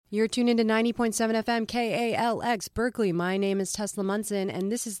You're tuned into 90.7 FM KALX Berkeley. My name is Tesla Munson, and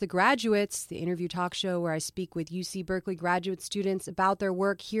this is The Graduates, the interview talk show where I speak with UC Berkeley graduate students about their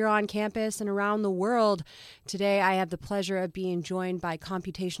work here on campus and around the world. Today, I have the pleasure of being joined by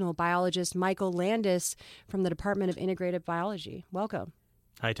computational biologist Michael Landis from the Department of Integrative Biology. Welcome.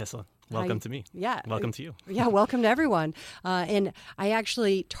 Hi, Tesla. Welcome to me. Yeah. Welcome to you. Yeah, welcome to everyone. And I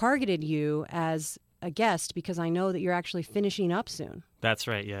actually targeted you as a guest because I know that you're actually finishing up soon. That's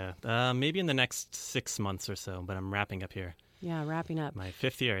right, yeah. Maybe in the next 6 months or so, but I'm wrapping up here. Yeah, wrapping up. My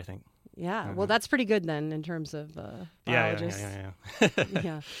 5th year, I think. Yeah, well, that's pretty good then in terms of biologists. Yeah.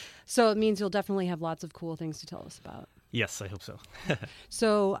 Yeah. So it means you'll definitely have lots of cool things to tell us about. Yes, I hope so.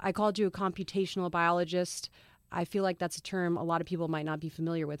 So I called you a computational biologist. I feel like that's a term a lot of people might not be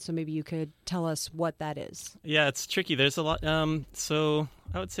familiar with, so maybe you could tell us what that is. Yeah, it's tricky. There's a lot. So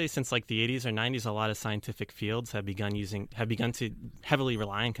I would say since like the 80s or 90s, a lot of scientific fields have begun to heavily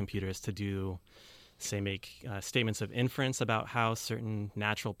rely on computers to do, say, make statements of inference about how certain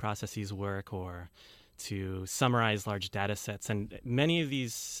natural processes work, or to summarize large data sets. And many of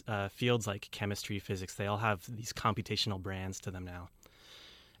these fields, like chemistry, physics, they all have these computational brands to them now.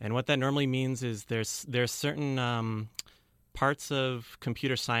 And what that normally means is there's certain parts of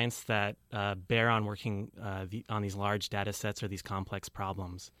computer science that bear on working on these large data sets or these complex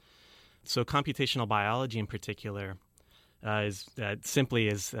problems. So computational biology in particular is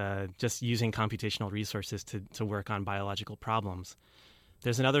just using computational resources to work on biological problems.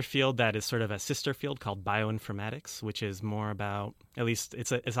 There's another field that is sort of a sister field called bioinformatics, which is more about, at least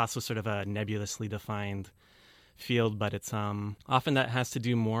it's also sort of a nebulously defined field, but it's often that has to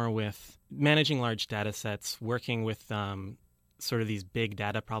do more with managing large data sets, working with sort of these big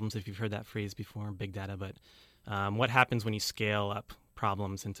data problems, if you've heard that phrase before, big data. But what happens when you scale up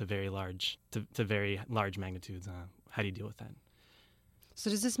problems into very large magnitudes? How do you deal with that?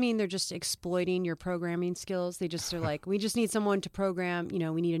 So does this mean they're just exploiting your programming skills? They just are like, we just need someone to program,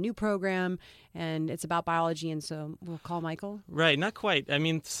 we need a new program, and it's about biology, and so we'll call Michael? Right, not quite. I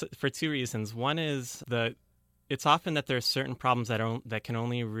mean, for two reasons. One is it's often that there are certain problems that can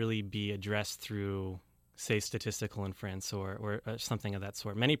only really be addressed through, say, statistical inference or something of that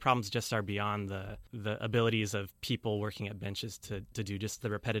sort. Many problems just are beyond the abilities of people working at benches to do just the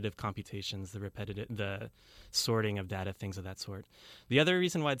repetitive computations, the sorting of data, things of that sort. The other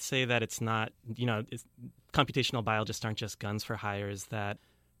reason why I'd say that it's not, computational biologists aren't just guns for hire is that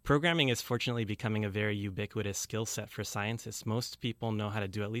programming is fortunately becoming a very ubiquitous skill set for scientists. Most people know how to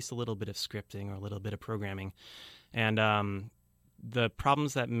do at least a little bit of scripting or a little bit of programming. And the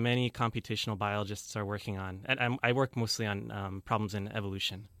problems that many computational biologists are working on, and I work mostly on problems in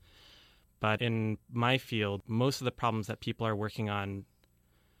evolution, but in my field, most of the problems that people are working on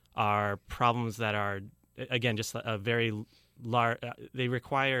are problems that are, again, just a very large, they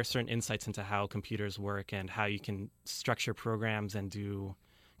require certain insights into how computers work and how you can structure programs and do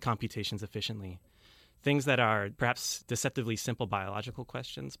computations efficiently. Things that are perhaps deceptively simple biological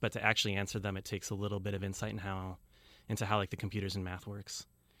questions, but to actually answer them, it takes a little bit of insight into how like the computers and math works.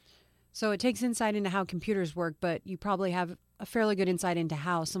 So it takes insight into how computers work, but you probably have a fairly good insight into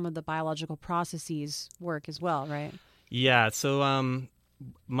how some of the biological processes work as well, right? Yeah. So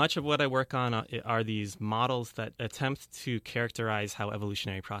much of what I work on are these models that attempt to characterize how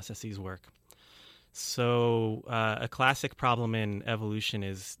evolutionary processes work. So a classic problem in evolution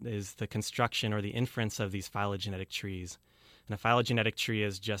is the construction or the inference of these phylogenetic trees. And a phylogenetic tree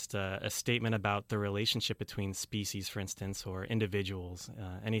is just a statement about the relationship between species, for instance, or individuals,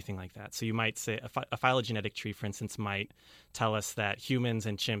 anything like that. So you might say a phylogenetic tree, for instance, might tell us that humans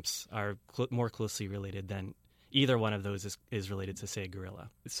and chimps are more closely related than either one of those is related to, say, a gorilla.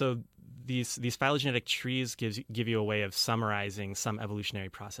 So these phylogenetic trees give you a way of summarizing some evolutionary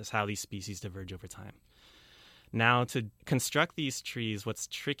process, how these species diverge over time. Now, to construct these trees, what's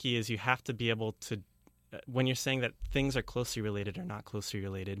tricky is you have to be able to, when you're saying that things are closely related or not closely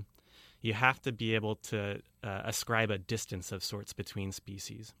related, you have to be able to ascribe a distance of sorts between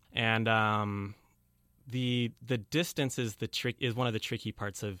species. And the distance is one of the tricky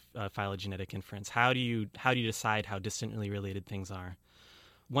parts of phylogenetic inference. How do you decide how distantly related things are?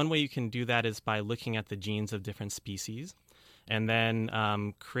 One way you can do that is by looking at the genes of different species, and then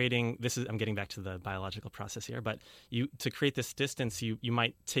creating. I'm getting back to the biological process here, but to create this distance, you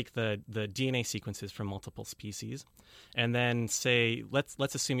might take the DNA sequences from multiple species, and then say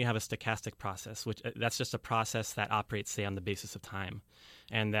let's assume you have a stochastic process, which that's just a process that operates, say, on the basis of time,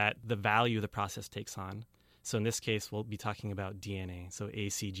 and that the value the process takes on So in this case, we'll be talking about DNA, so A,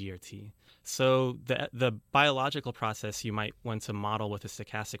 C, G, or T. So the biological process you might want to model with a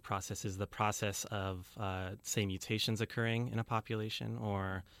stochastic process is the process of, say, mutations occurring in a population,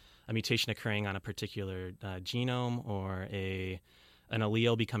 or a mutation occurring on a particular genome, or an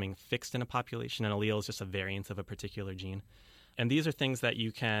allele becoming fixed in a population. An allele is just a variant of a particular gene. And these are things that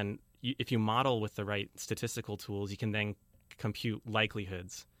if you model with the right statistical tools, you can then compute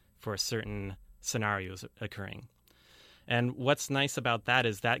likelihoods for certain scenarios occurring. And what's nice about that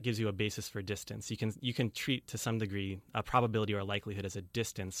is that gives you a basis for distance. You can treat to some degree a probability or a likelihood as a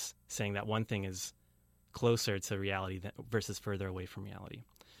distance, saying that one thing is closer to reality versus further away from reality.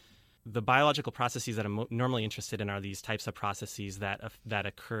 The biological processes that I'm normally interested in are these types of processes that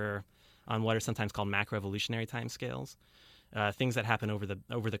occur on what are sometimes called macroevolutionary timescales, things that happen over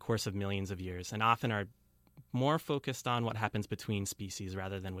the course of millions of years, and often are more focused on what happens between species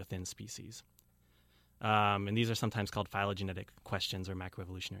rather than within species. And these are sometimes called phylogenetic questions or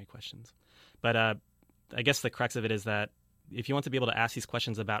macroevolutionary questions. But I guess the crux of it is that if you want to be able to ask these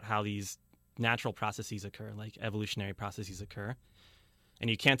questions about how these natural processes occur, like evolutionary processes occur, and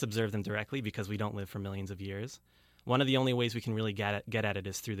you can't observe them directly because we don't live for millions of years, one of the only ways we can really get at it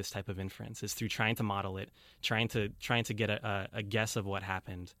is through this type of inference, is through trying to model it, trying to get a guess of what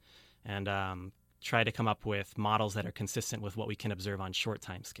happened, and try to come up with models that are consistent with what we can observe on short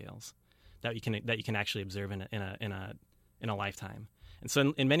time scales, that you can actually observe in a lifetime. And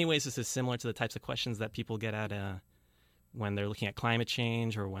so in many ways, this is similar to the types of questions that people get at when they're looking at climate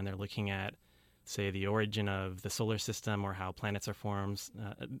change, or when they're looking at, say, the origin of the solar system or how planets are formed,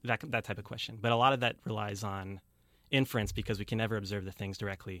 that type of question. But a lot of that relies on inference because we can never observe the things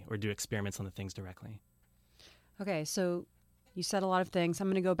directly or do experiments on the things directly. Okay, so you said a lot of things. I'm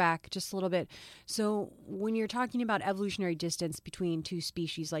going to go back just a little bit. So when you're talking about evolutionary distance between two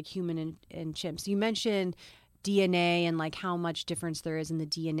species like human and chimps, you mentioned DNA and like how much difference there is in the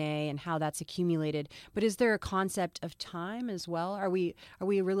DNA and how that's accumulated. But is there a concept of time as well? Are we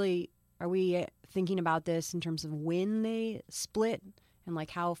thinking about this in terms of when they split and like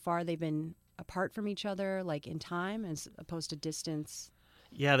how far they've been apart from each other, like in time as opposed to distance?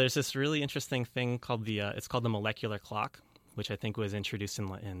 Yeah, there's this really interesting thing called it's called the molecular clock, which I think was introduced in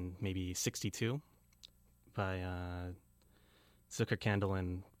maybe 1962 by Zuckerkandl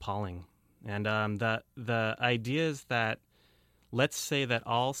and Pauling. And the idea is that, let's say that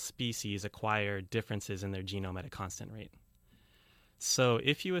all species acquire differences in their genome at a constant rate. So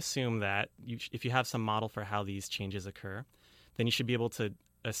if you assume that, if you have some model for how these changes occur, then you should be able to,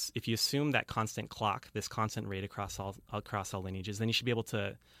 if you assume that constant clock, this constant rate across all lineages, then you should be able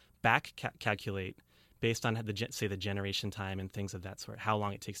to back calculate based on the generation time and things of that sort, how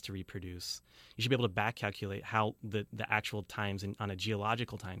long it takes to reproduce. You should be able to back calculate how the actual times on a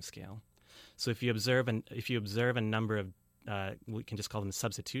geological time scale. So if you observe a number of we can just call them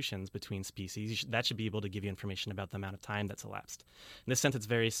substitutions between species, that should be able to give you information about the amount of time that's elapsed. In this sense, it's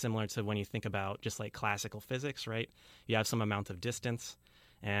very similar to when you think about just like classical physics, right? You have some amount of distance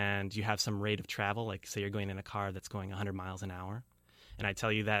and you have some rate of travel, like say you're going in a car that's going 100 miles an hour, and I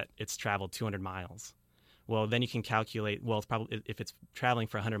tell you that it's traveled 200 miles. Well, then you can calculate, it's probably, if it's traveling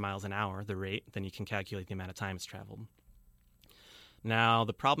for 100 miles an hour, the rate, then you can calculate the amount of time it's traveled. Now,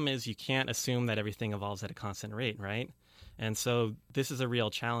 the problem is you can't assume that everything evolves at a constant rate, right? And so this is a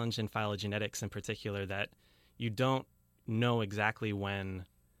real challenge in phylogenetics in particular, that you don't know exactly when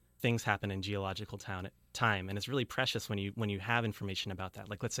things happen in geological time. And it's really precious when you have information about that.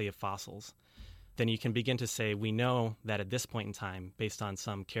 Like, let's say you have fossils. Then you can begin to say, we know that at this point in time, based on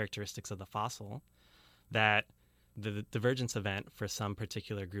some characteristics of the fossil, that the divergence event for some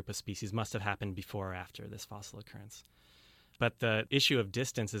particular group of species must have happened before or after this fossil occurrence. But the issue of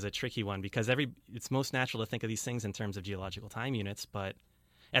distance is a tricky one because it's most natural to think of these things in terms of geological time units, but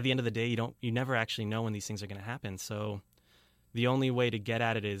at the end of the day, you never actually know when these things are going to happen. So the only way to get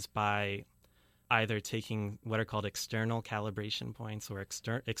at it is by either taking what are called external calibration points or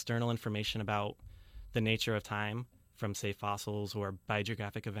external information about the nature of time from, say, fossils or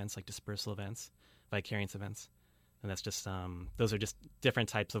biogeographic events like dispersal events, vicariance events. And that's just those are just different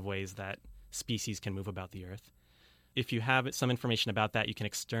types of ways that species can move about the Earth. If you have some information about that, you can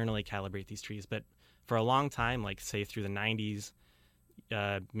externally calibrate these trees. But for a long time, like say through the 90s,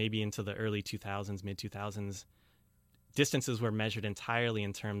 maybe into the early 2000s, mid-2000s, distances were measured entirely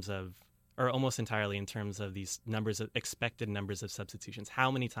in terms of, or almost entirely in terms of these expected numbers of substitutions.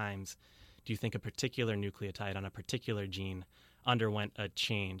 How many times do you think a particular nucleotide on a particular gene underwent a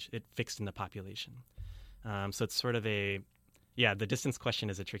change? It fixed in the population. So it's sort of the distance question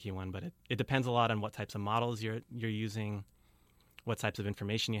is a tricky one, but it depends a lot on what types of models you're using, what types of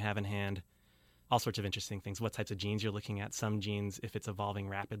information you have in hand. all sorts of interesting things. What types of genes you're looking at. Some genes, if it's evolving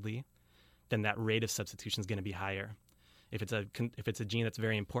rapidly, then that rate of substitution is going to be higher. If it's a gene that's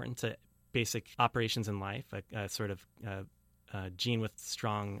very important to basic operations in life, a sort of gene with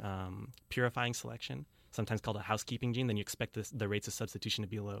strong purifying selection, sometimes called a housekeeping gene, then you expect the rates of substitution to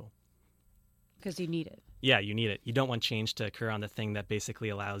be low. Because you need it. Yeah, you need it. You don't want change to occur on the thing that basically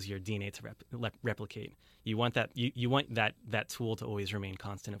allows your DNA to replicate. You want that. You want that tool to always remain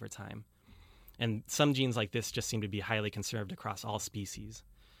constant over time. And some genes like this just seem to be highly conserved across all species.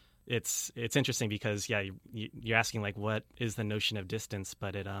 It's interesting because you're asking like what is the notion of distance,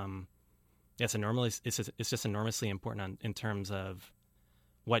 but it's just enormously important in terms of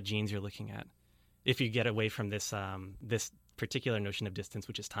what genes you're looking at. If you get away from this particular notion of distance,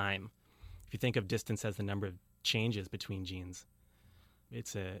 which is time. If you think of distance as the number of changes between genes,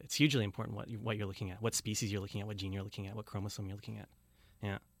 it's hugely important what you're looking at, what species you're looking at, what gene you're looking at, what chromosome you're looking at.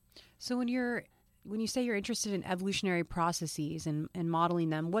 Yeah. So when you say you're interested in evolutionary processes and modeling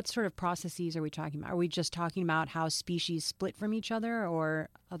them, what sort of processes are we talking about? Are we just talking about how species split from each other, or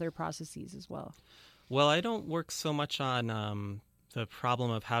other processes as well? Well, I don't work so much on the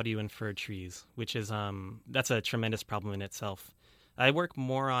problem of how do you infer trees, which is that's a tremendous problem in itself. I work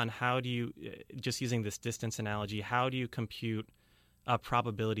more on how do you, just using this distance analogy, how do you compute a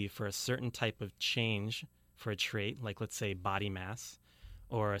probability for a certain type of change for a trait, like let's say body mass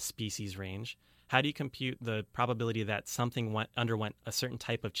or a species range? How do you compute the probability that something underwent a certain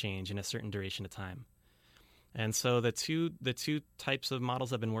type of change in a certain duration of time? And so the two types of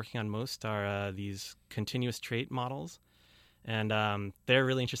models I've been working on most are these continuous trait models. And they're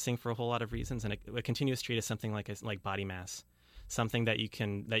really interesting for a whole lot of reasons. And a continuous trait is something like body mass, something that you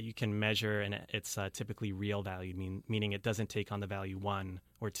can measure, and it's typically real valued, meaning it doesn't take on the value 1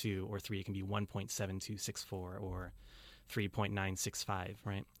 or 2 or 3. It can be 1.7264 or 3.965,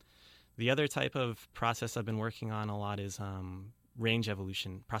 right? The other type of process I've been working on a lot is range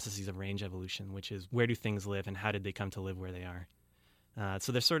evolution, processes of range evolution, which is where do things live and how did they come to live where they are.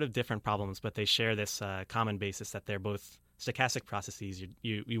 So they're sort of different problems, but they share this common basis that they're both stochastic processes.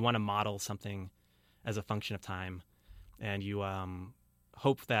 You want to model something as a function of time, and you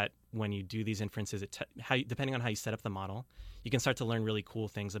hope that when you do these inferences, depending on how you set up the model, you can start to learn really cool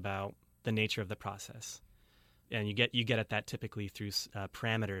things about the nature of the process. And you get at that typically through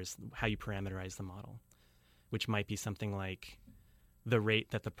parameters, how you parameterize the model, which might be something like the rate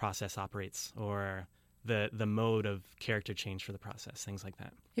that the process operates or the mode of character change for the process, things like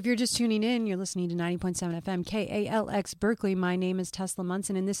that. If you're just tuning in, you're listening to 90.7 FM KALX Berkeley. My name is Tesla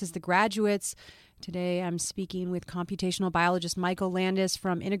Munson, and this is The Graduates. Today I'm speaking with computational biologist Michael Landis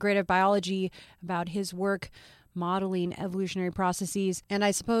from Integrative Biology about his work modeling evolutionary processes. And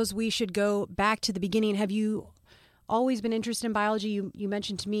I suppose we should go back to the beginning. Have you always been interested in biology? You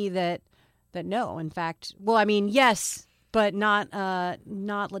mentioned to me that no, in fact, well, I mean, yes, but not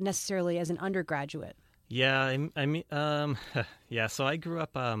necessarily as an undergraduate. Yeah, I mean, yeah. So I grew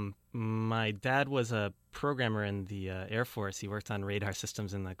up. My dad was a programmer in the Air Force. He worked on radar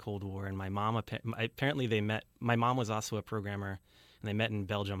systems in the Cold War, and my mom apparently they met. My mom was also a programmer, and they met in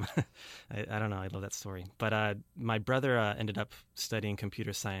Belgium. I don't know. I love that story. But my brother ended up studying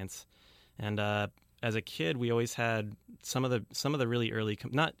computer science, and as a kid, we always had some of the really early,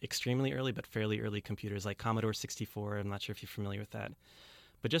 not extremely early, but fairly early computers like Commodore 64. I'm not sure if you're familiar with that,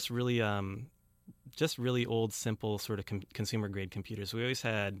 but just really old, simple sort of consumer grade computers. We always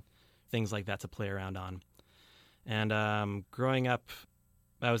had things like that to play around on. And growing up,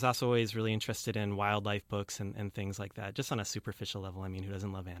 I was also always really interested in wildlife books and things like that, just on a superficial level. I mean, who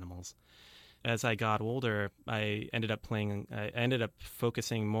doesn't love animals? As I got older, I ended up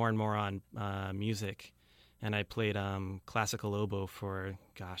focusing more and more on music, and I played classical oboe for,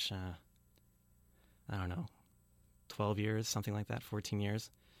 I don't know, 12 years, something like that, 14 years.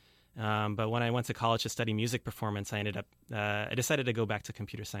 But when I went to college to study music performance, I decided to go back to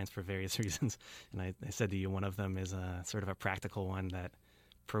computer science for various reasons. And I said to you, one of them is sort of a practical one, that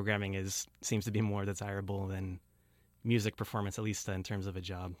programming seems to be more desirable than music performance, at least in terms of a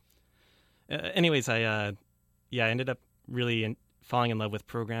job. Anyways, I ended up really falling in love with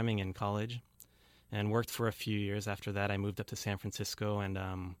programming in college and worked for a few years after that. I moved up to San Francisco and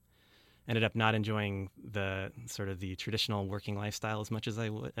ended up not enjoying the sort of the traditional working lifestyle as much as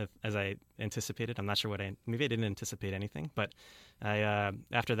I anticipated. I'm not sure maybe I didn't anticipate anything, but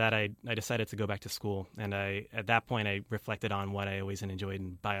after that I decided to go back to school, and at that point I reflected on what I always enjoyed,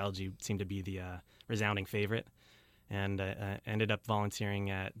 and biology seemed to be the resounding favorite, and ended up volunteering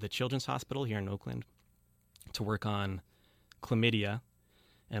at the Children's Hospital here in Oakland to work on chlamydia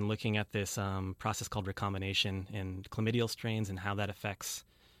and looking at this process called recombination in chlamydial strains and how that affects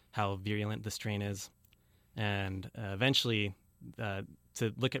how virulent the strain is. And eventually,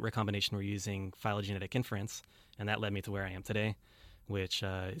 to look at recombination, we're using phylogenetic inference, and that led me to where I am today, which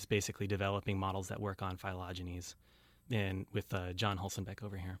is basically developing models that work on phylogenies with John Hulsenbeck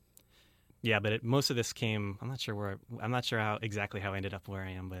over here. Yeah, but most of this came. I'm not sure how I ended up where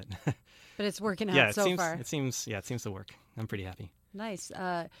I am, but but it's working out so far. It seems to work. I'm pretty happy. Nice.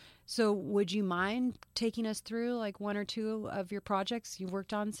 So would you mind taking us through like one or two of your projects you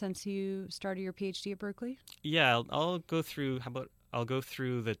worked on since you started your PhD at Berkeley? Yeah, I'll go through. I'll go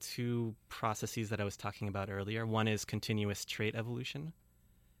through the two processes that I was talking about earlier. One is continuous trait evolution,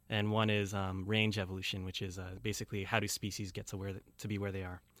 and one is range evolution, which is basically how do species get to be where they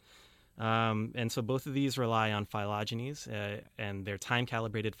are. And so both of these rely on phylogenies, and they're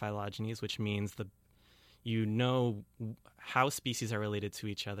time-calibrated phylogenies, which means you know how species are related to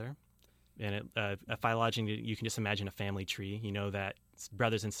each other. And a phylogeny, you can just imagine a family tree. You know that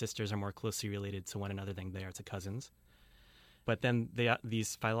brothers and sisters are more closely related to one another than they are to cousins. But then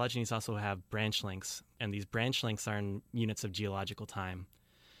these phylogenies also have branch lengths, and these branch lengths are in units of geological time,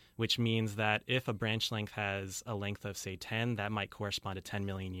 which means that if a branch length has a length of, say, 10, that might correspond to 10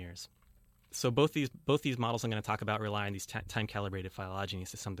 million years. So both these models I'm going to talk about rely on these time-calibrated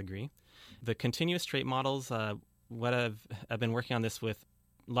phylogenies to some degree. The continuous trait models, what I've been working on this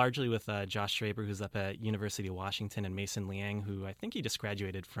largely with Josh Schraber, who's up at University of Washington, and Mason Liang, who I think he just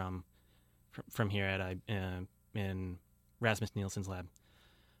graduated from here at in Rasmus Nielsen's lab.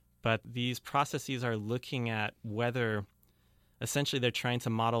 But these processes are looking at whether, essentially, they're trying to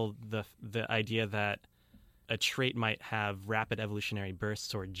model the idea that a trait might have rapid evolutionary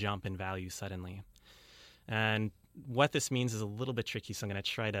bursts or jump in value suddenly. And what this means is a little bit tricky, so I'm going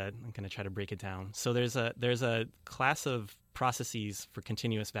to try to break it down. So there's a class of processes for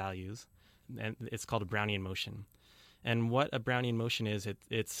continuous values, and it's called a Brownian motion. And what a Brownian motion is,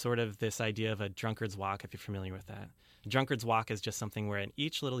 it's sort of this idea of a drunkard's walk, if you're familiar with that. A drunkard's walk is just something where in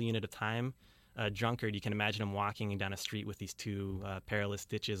each little unit of time, a drunkard, you can imagine him walking down a street with these two perilous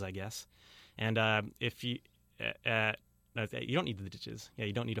ditches, I guess. And if you you don't need the ditches. Yeah,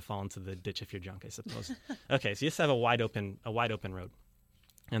 you don't need to fall into the ditch if you're drunk, I suppose. Okay, so you just have a wide open road,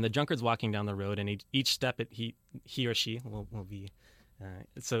 and the drunkard's walking down the road, and each step he or she will be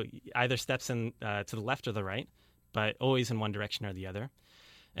so either steps in to the left or the right, but always in one direction or the other.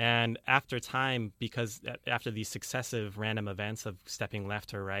 And after time, because after these successive random events of stepping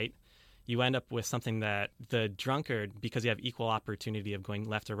left or right, you end up with something that the drunkard, because you have equal opportunity of going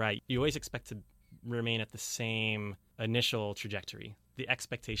left or right, you always expect to remain at the same initial trajectory. The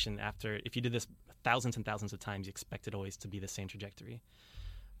expectation if you did this thousands and thousands of times, you expect it always to be the same trajectory.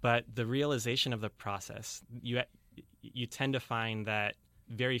 But the realization of the process, you tend to find that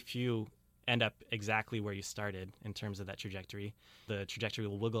very few end up exactly where you started in terms of that trajectory. The trajectory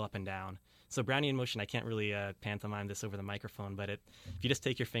will wiggle up and down. So Brownian motion, I can't really pantomime this over the microphone, but if you just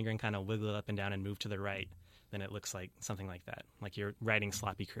take your finger and kind of wiggle it up and down and move to the right, then it looks like something like that, like you're writing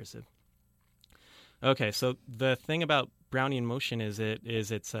sloppy cursive. Okay, so the thing about Brownian motion is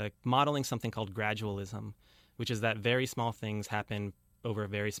it's modeling something called gradualism, which is that very small things happen over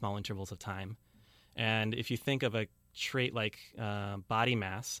very small intervals of time. And if you think of a trait like body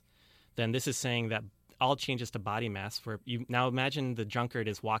mass, then this is saying that all changes to body mass now imagine the drunkard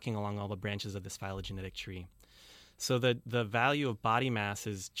is walking along all the branches of this phylogenetic tree. So the value of body mass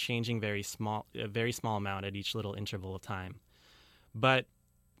is changing a very small amount at each little interval of time. But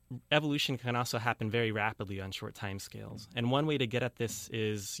evolution can also happen very rapidly on short time scales. And one way to get at this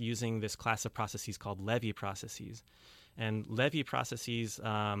is using this class of processes called Levy processes. And Levy processes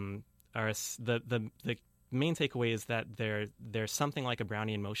are the main takeaway is that they're something like a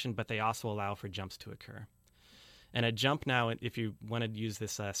Brownian motion, but they also allow for jumps to occur. And a jump now, if you want to use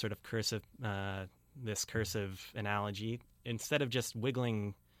this sort of cursive analogy, instead of just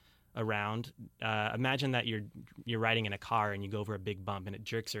wiggling around, imagine that you're riding in a car and you go over a big bump and it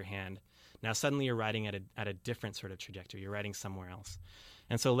jerks your hand. Now suddenly you're riding at a different sort of trajectory. You're riding somewhere else.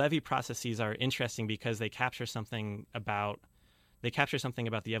 And so Levy processes are interesting because they capture something about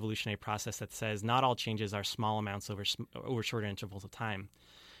the evolutionary process that says not all changes are small amounts over shorter intervals of time.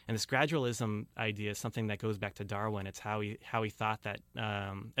 And this gradualism idea is something that goes back to Darwin. It's how he thought that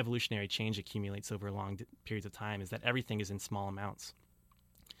evolutionary change accumulates over long periods of time, is that everything is in small amounts.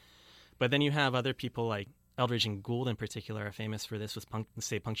 But then you have other people like Eldridge and Gould in particular are famous for this, with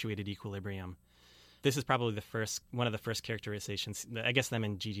punctuated equilibrium. This is probably one of the first characterizations, I guess them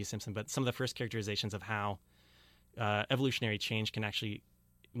and G.G. Simpson, but some of the first characterizations of how evolutionary change can actually,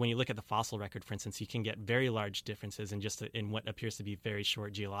 when you look at the fossil record, for instance, you can get very large differences in what appears to be very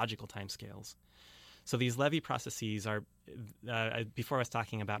short geological timescales. So these levy processes are, before I was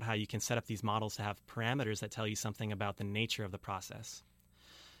talking about how you can set up these models to have parameters that tell you something about the nature of the process.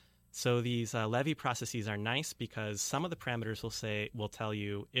 So these levy processes are nice because some of the parameters will tell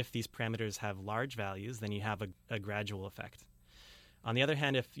you if these parameters have large values, then you have a gradual effect. On the other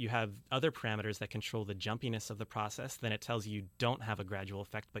hand, if you have other parameters that control the jumpiness of the process, then it tells you don't have a gradual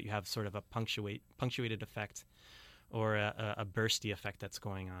effect, but you have sort of a punctuated effect or a bursty effect that's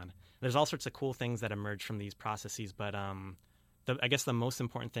going on. There's all sorts of cool things that emerge from these processes, but I guess the most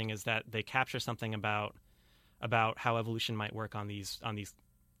important thing is that they capture something about how evolution might work on these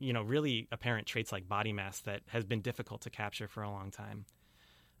really apparent traits like body mass that has been difficult to capture for a long time.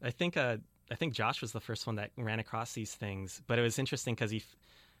 I think Josh was the first one that ran across these things, but it was interesting because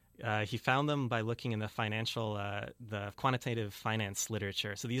he found them by looking in the quantitative finance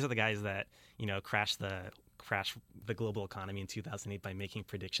literature. So these are the guys that crashed the global economy in 2008 by making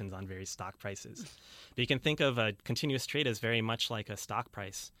predictions on various stock prices. But you can think of a continuous trait as very much like a stock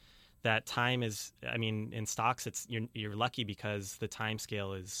price. That time is, in stocks, you're lucky because the time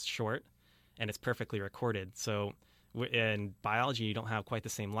scale is short and it's perfectly recorded. So in biology, you don't have quite the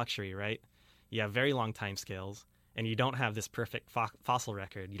same luxury, right? You have very long time scales, and you don't have this perfect fossil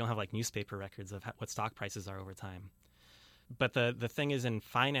record. You don't have like newspaper records of what stock prices are over time. But the thing is, in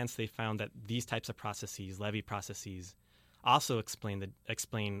finance, they found that these types of processes, levy processes, also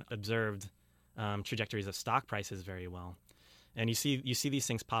explain observed trajectories of stock prices very well. And you see these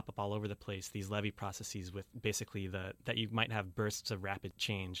things pop up all over the place. These levy processes with basically that you might have bursts of rapid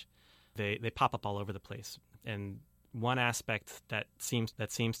change. They pop up all over the place. And one aspect that seems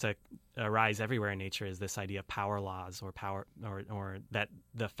to arise everywhere in nature is this idea of power laws or that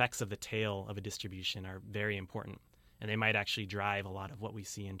the effects of the tail of a distribution are very important, and they might actually drive a lot of what we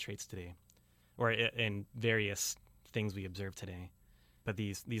see in traits today, or in various things we observe today. But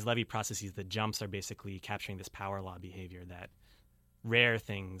these levy processes, the jumps, are basically capturing this power law behavior that rare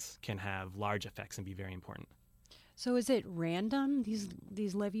things can have large effects and be very important. So is it random,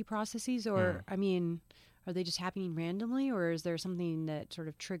 these levy processes, or are they just happening randomly, or is there something that sort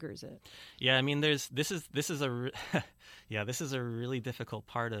of triggers it? Yeah, this is a really difficult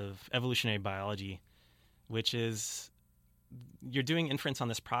part of evolutionary biology, which is you're doing inference on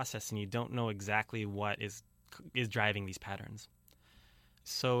this process and you don't know exactly what is driving these patterns.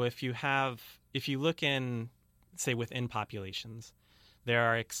 So if you look in, say, within populations,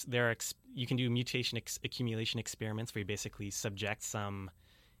 you can do mutation accumulation experiments where you basically subject some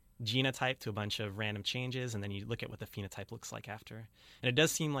genotype to a bunch of random changes, and then you look at what the phenotype looks like after. And it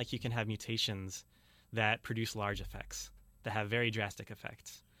does seem like you can have mutations that produce large effects, that have very drastic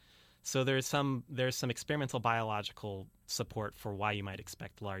effects. So there's some experimental biological support for why you might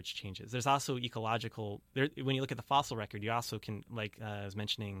expect large changes. There's also ecological. When you look at the fossil record, you also can, like I was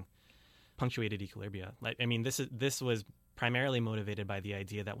mentioning, punctuated equilibria. This was primarily motivated by the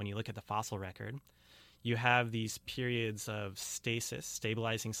idea that when you look at the fossil record, you have these periods of stasis,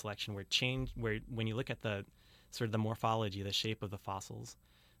 stabilizing selection, where when you look at the sort of the morphology, the shape of the fossils,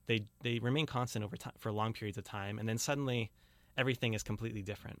 they remain constant over time for long periods of time, and then suddenly everything is completely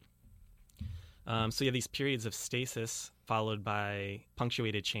different. So you have these periods of stasis followed by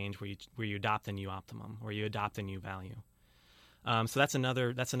punctuated change, where you adopt a new optimum, or you adopt a new value. So that's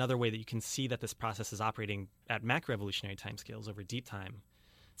another way that you can see that this process is operating at macroevolutionary timescales over deep time.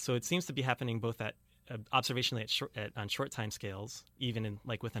 So it seems to be happening both at observationally on short time scales, even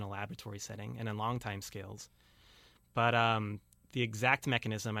within a laboratory setting, and in long time scales. But the exact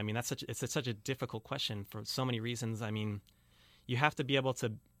mechanism, it's such a difficult question for so many reasons. You have to be able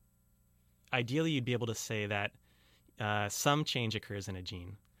to. Ideally, you'd be able to say that some change occurs in a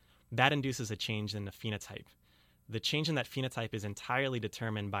gene. That induces a change in the phenotype. The change in that phenotype is entirely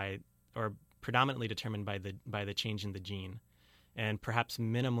determined by, or predominantly determined by the change in the gene, and perhaps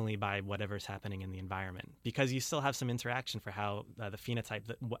minimally by whatever's happening in the environment, because you still have some interaction for how the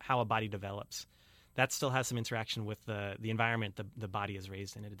phenotype, how a body develops. That still has some interaction with the environment the body is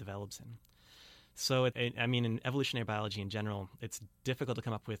raised in, it develops in. So, in evolutionary biology in general, it's difficult to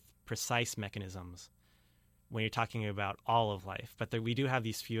come up with precise mechanisms when you're talking about all of life. But we do have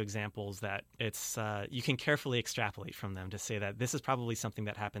these few examples that you can carefully extrapolate from them to say that this is probably something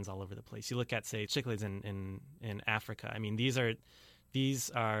that happens all over the place. You look at, say, cichlids in Africa. These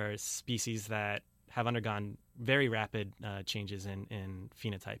are species that have undergone very rapid changes in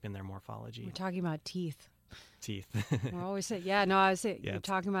phenotype in their morphology. We're talking about teeth. We're always saying, you're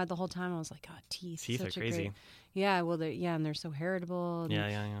talking about it the whole time. I was like, God, teeth. Teeth are crazy. And they're so heritable.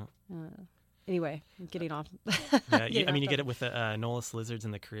 Yeah. Anyway, I'm getting off. Yeah, you get it with the Anolis lizards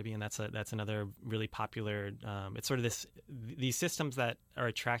in the Caribbean. That's another really popular. It's sort of these systems that are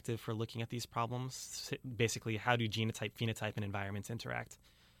attractive for looking at these problems. Basically, how do genotype, phenotype, and environments interact?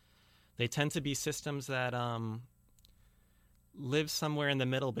 They tend to be systems that live somewhere in the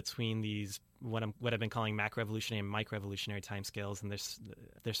middle between these what I've been calling macroevolutionary and microevolutionary timescales, and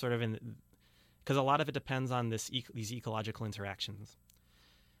they're sort of in because a lot of it depends on these ecological interactions.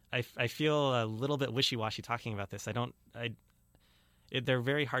 I feel a little bit wishy-washy talking about this. They're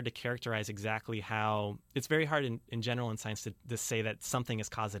very hard to characterize exactly how. It's very hard in general in science to say that something is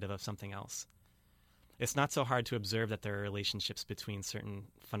causative of something else. It's not so hard to observe that there are relationships between certain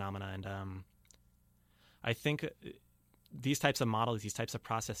phenomena, and I think these types of models, these types of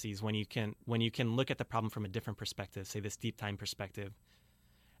processes, when you can look at the problem from a different perspective, say this deep time perspective,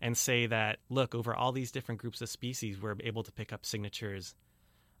 and say that, look, over all these different groups of species, we're able to pick up signatures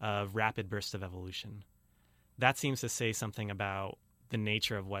of rapid bursts of evolution. That seems to say something about the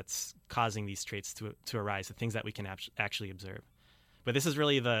nature of what's causing these traits to arise, the things that we can actually observe. But this is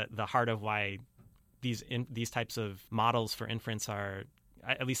really the heart of why these types of models for inference are,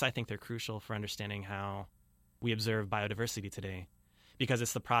 at least I think they're crucial for understanding how we observe biodiversity today, because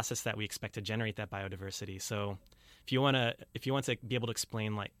it's the process that we expect to generate that biodiversity. So if you want to be able to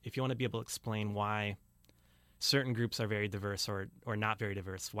explain why certain groups are very diverse or not very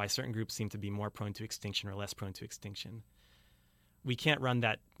diverse, why certain groups seem to be more prone to extinction or less prone to extinction, we can't run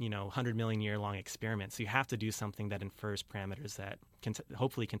that 100 million year long experiment. So you have to do something that infers parameters that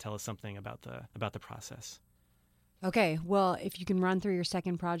hopefully can tell us something about the process. Okay, well, if you can run through your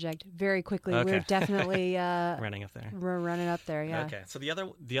second project very quickly, okay. We're definitely running up there. We're running up there, yeah. Okay, so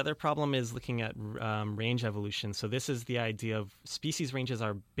the other problem is looking at range evolution. So this is the idea of species ranges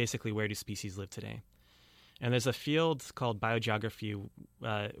are basically where do species live today. And there's a field called biogeography,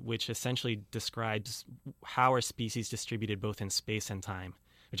 which essentially describes how are species distributed both in space and time,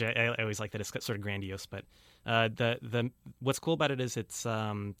 which I always like that it's sort of grandiose. But what's cool about it is it's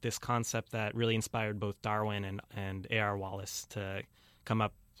this concept that really inspired both Darwin and A.R. Wallace to come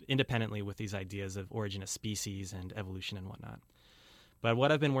up independently with these ideas of origin of species and evolution and whatnot. But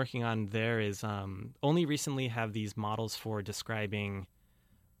what I've been working on there is only recently have these models for describing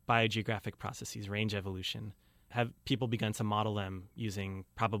biogeographic processes, range evolution, have people begun to model them using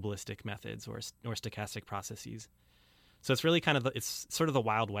probabilistic methods or stochastic processes. So it's really it's sort of the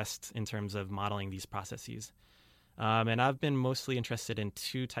Wild West in terms of modeling these processes. And I've been mostly interested in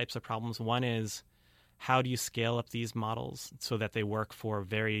two types of problems. One is how do you scale up these models so that they work for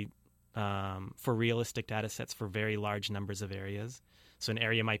for realistic data sets for very large numbers of areas. So an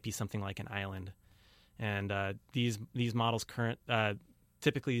area might be something like an island. And these models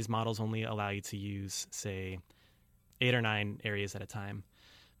typically these models only allow you to use, say, 8 or 9 areas at a time.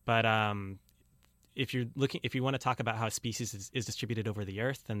 But if you want to talk about how a species is distributed over the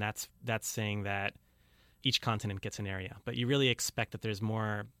Earth, then that's saying that each continent gets an area. But you really expect that there's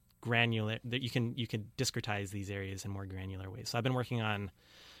more granular, that you can discretize these areas in more granular ways. So I've been working on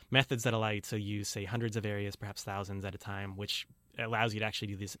methods that allow you to use, say, hundreds of areas, perhaps thousands at a time, which allows you to actually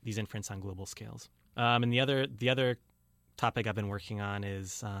do these inference on global scales. And the other topic I've been working on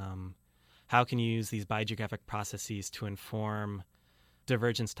is how can you use these biogeographic processes to inform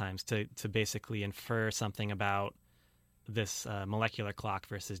divergence times, to basically infer something about this molecular clock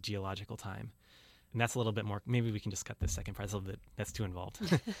versus geological time. And that's a little bit more, maybe we can just cut this second part, that's too involved.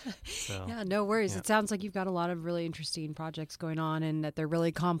 So, yeah, no worries. Yeah. It sounds like you've got a lot of really interesting projects going on and that they're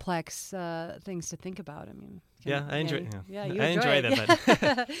really complex things to think about. I mean, I enjoy you enjoy them.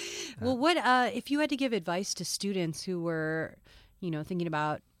 But well, what if you had to give advice to students who were, thinking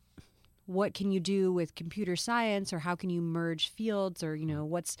about what can you do with computer science, or how can you merge fields, or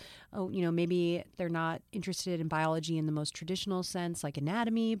maybe they're not interested in biology in the most traditional sense, like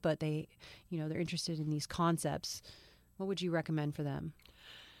anatomy, but they're interested in these concepts. What would you recommend for them?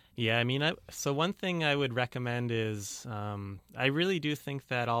 Yeah, I mean, so one thing I would recommend is I really do think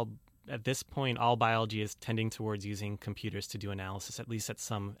that at this point all biology is tending towards using computers to do analysis, at least at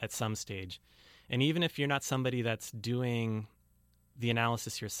some stage. And even if you're not somebody that's doing the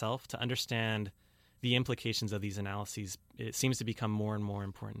analysis yourself, to understand the implications of these analyses, it seems to become more and more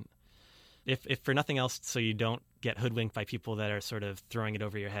important. If for nothing else, so you don't get hoodwinked by people that are sort of throwing it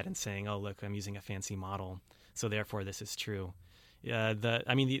over your head and saying, "Oh, look, I'm using a fancy model, so therefore this is true."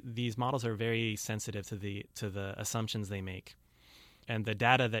 These models are very sensitive to the assumptions they make, and the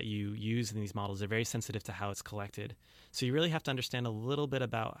data that you use in these models are very sensitive to how it's collected. So you really have to understand a little bit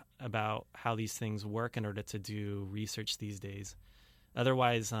about how these things work in order to do research these days.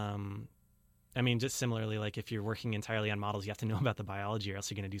 Otherwise, I mean, just similarly, like if you're working entirely on models, you have to know about the biology, or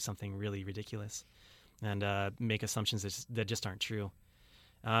else you're going to do something really ridiculous and make assumptions that just aren't true.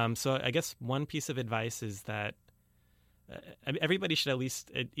 So I guess one piece of advice is that everybody should at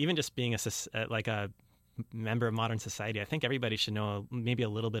least, even just being like a member of modern society, I think everybody should know maybe a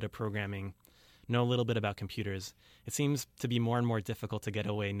little bit of programming, know a little bit about computers. It seems to be more and more difficult to get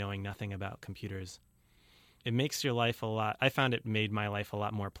away knowing nothing about computers. It makes your life I found it made my life a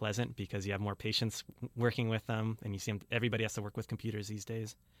lot more pleasant because you have more patience working with them, and you see everybody has to work with computers these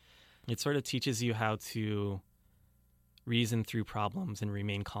days. It sort of teaches you how to reason through problems and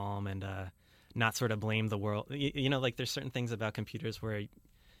remain calm and not sort of blame the world. Like there's certain things about computers where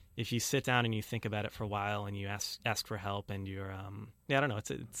if you sit down and you think about it for a while and you ask for help and you're I don't know,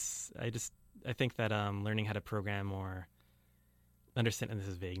 I think that learning how to program or understand, and this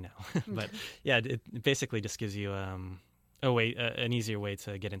is vague now, but yeah, it basically just gives you an easier way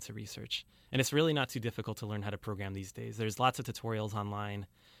to get into research. And it's really not too difficult to learn how to program these days. There's lots of tutorials online.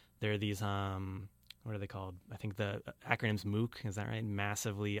 There are these what are they called? I think the acronym's MOOC, is that right?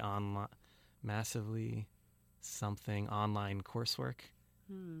 Massively something online coursework.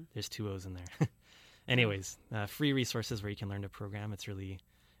 There's 2 O's in there. Anyways, free resources where you can learn to program.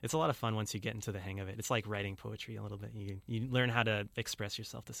 It's a lot of fun once you get into the hang of it. It's like writing poetry a little bit. You learn how to express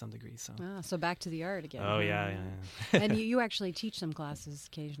yourself to some degree. So back to the art again. Oh, yeah. And you actually teach some classes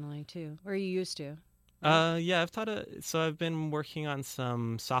occasionally, too, or you used to. Yeah, I've been working on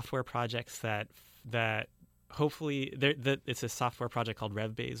some software projects that hopefully, it's a software project called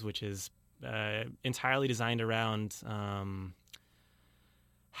RevBase, which is entirely designed around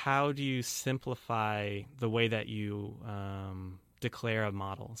how do you simplify the way that you declare a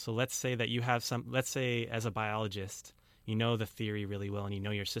model. So let's say that let's say as a biologist, you know the theory really well and you know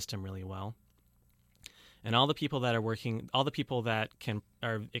your system really well. And all the people that are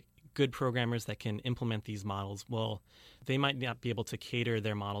good programmers that can implement these models, well, they might not be able to cater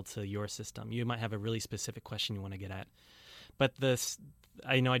their model to your system. You might have a really specific question you want to get at. But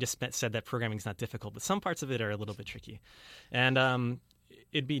I know I just said that programming is not difficult, but some parts of it are a little bit tricky. And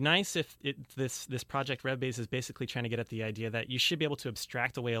it'd be nice if this project RevBase is basically trying to get at the idea that you should be able to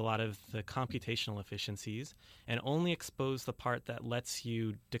abstract away a lot of the computational efficiencies and only expose the part that lets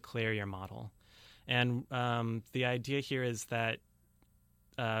you declare your model. And the idea here is that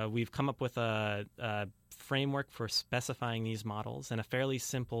we've come up with a framework for specifying these models and a fairly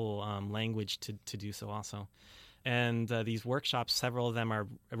simple language to do so also. And these workshops, several of them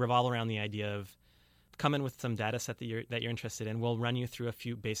revolve around the idea of come in with some data set that you're interested in. We'll run you through a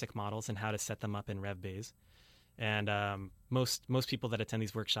few basic models and how to set them up in RevBase. And most people that attend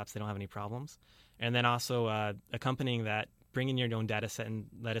these workshops, they don't have any problems. And then also accompanying that, bring in your own data set and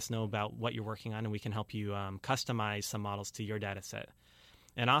let us know about what you're working on, and we can help you customize some models to your data set.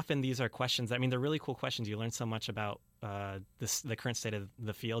 And often these are questions, they're really cool questions. You learn so much about the current state of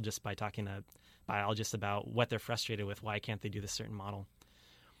the field just by talking to biologists about what they're frustrated with, why can't they do this certain model.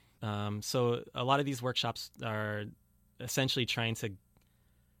 So a lot of these workshops are essentially trying to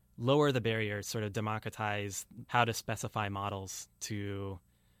lower the barrier, sort of democratize how to specify models to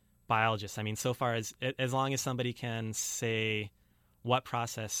biologists. So far as long as somebody can say what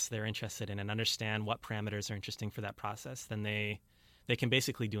process they're interested in and understand what parameters are interesting for that process, then they can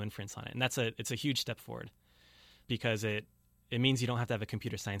basically do inference on it. And it's a huge step forward because it means you don't have to have a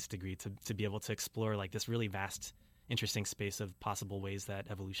computer science degree to be able to explore like this really vast, interesting space of possible ways that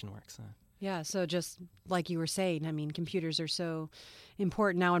evolution works. Yeah, so just like you were saying, computers are so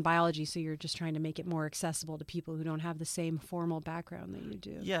important now in biology, so you're just trying to make it more accessible to people who don't have the same formal background that you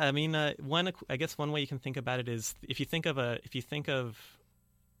do. Yeah, I guess one way you can think about it is if you think of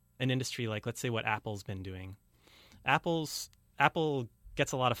an industry like, let's say, what Apple's been doing. Apple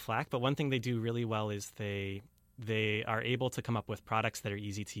gets a lot of flack, but one thing they do really well is they are able to come up with products that are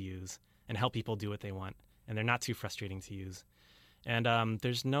easy to use and help people do what they want, and they're not too frustrating to use. And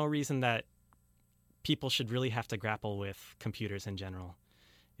there's no reason that people should really have to grapple with computers in general.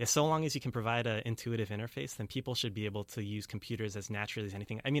 So long as you can provide an intuitive interface, then people should be able to use computers as naturally as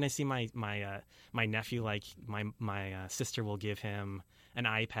anything. I see my nephew, like my sister will give him an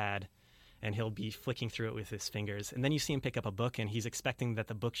iPad, and he'll be flicking through it with his fingers. And then you see him pick up a book, and he's expecting that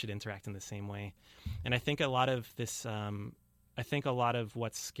the book should interact in the same way. And I think a lot of this, a lot of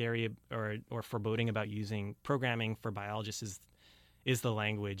what's scary or foreboding about using programming for biologists is the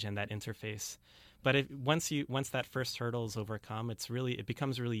language and that interface. But once that first hurdle is overcome, it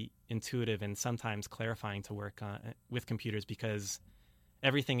becomes really intuitive and sometimes clarifying to work with computers because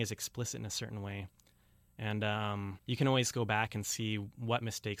everything is explicit in a certain way. And you can always go back and see what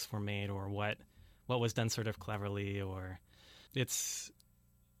mistakes were made or what was done sort of cleverly. Or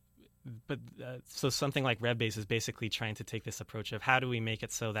So something like RevBase is basically trying to take this approach of how do we make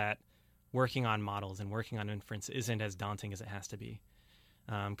it so that working on models and working on inference isn't as daunting as it has to be.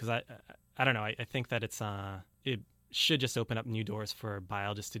 Because I don't know, I think that it should just open up new doors for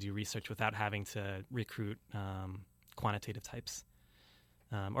biologists to do research without having to recruit quantitative types.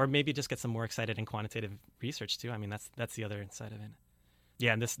 Or maybe just get some more excited in quantitative research too. I mean, that's the other side of it.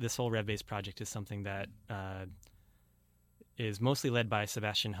 Yeah, and this whole RevBase project is something that is mostly led by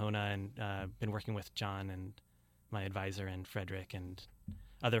Sebastian Hona, and been working with John and my advisor and Frederick and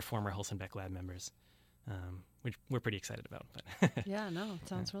other former Hulsenbeck lab members, which we're pretty excited about. But yeah, no, it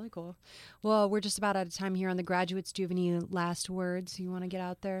sounds really cool. Well, we're just about out of time here on The Graduates. Do you have any last words you want to get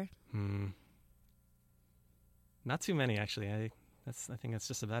out there? Not too many, actually. I think that's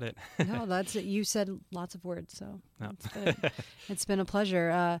just about it. No, that's it. You said lots of words, so no. That's good. It's been a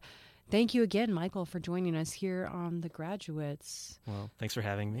pleasure. Thank you again, Michael, for joining us here on The Graduates. Well, thanks for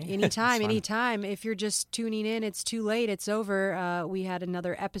having me. Anytime. If you're just tuning in, it's too late. It's over. We had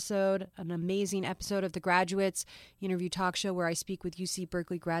another episode, an amazing episode of The Graduates interview talk show where I speak with UC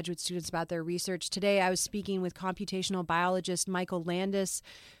Berkeley graduate students about their research. Today, I was speaking with computational biologist Michael Landis,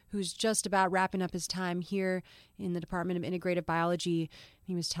 who's just about wrapping up his time here in the Department of Integrative Biology.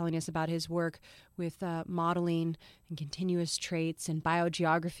 He was telling us about his work with modeling and continuous traits and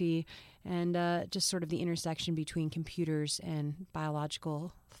biogeography and just sort of the intersection between computers and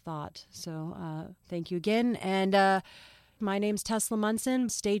biological thought. So thank you again. And my name's Tesla Munson.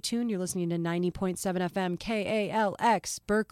 Stay tuned. You're listening to 90.7 FM KALX Berkeley.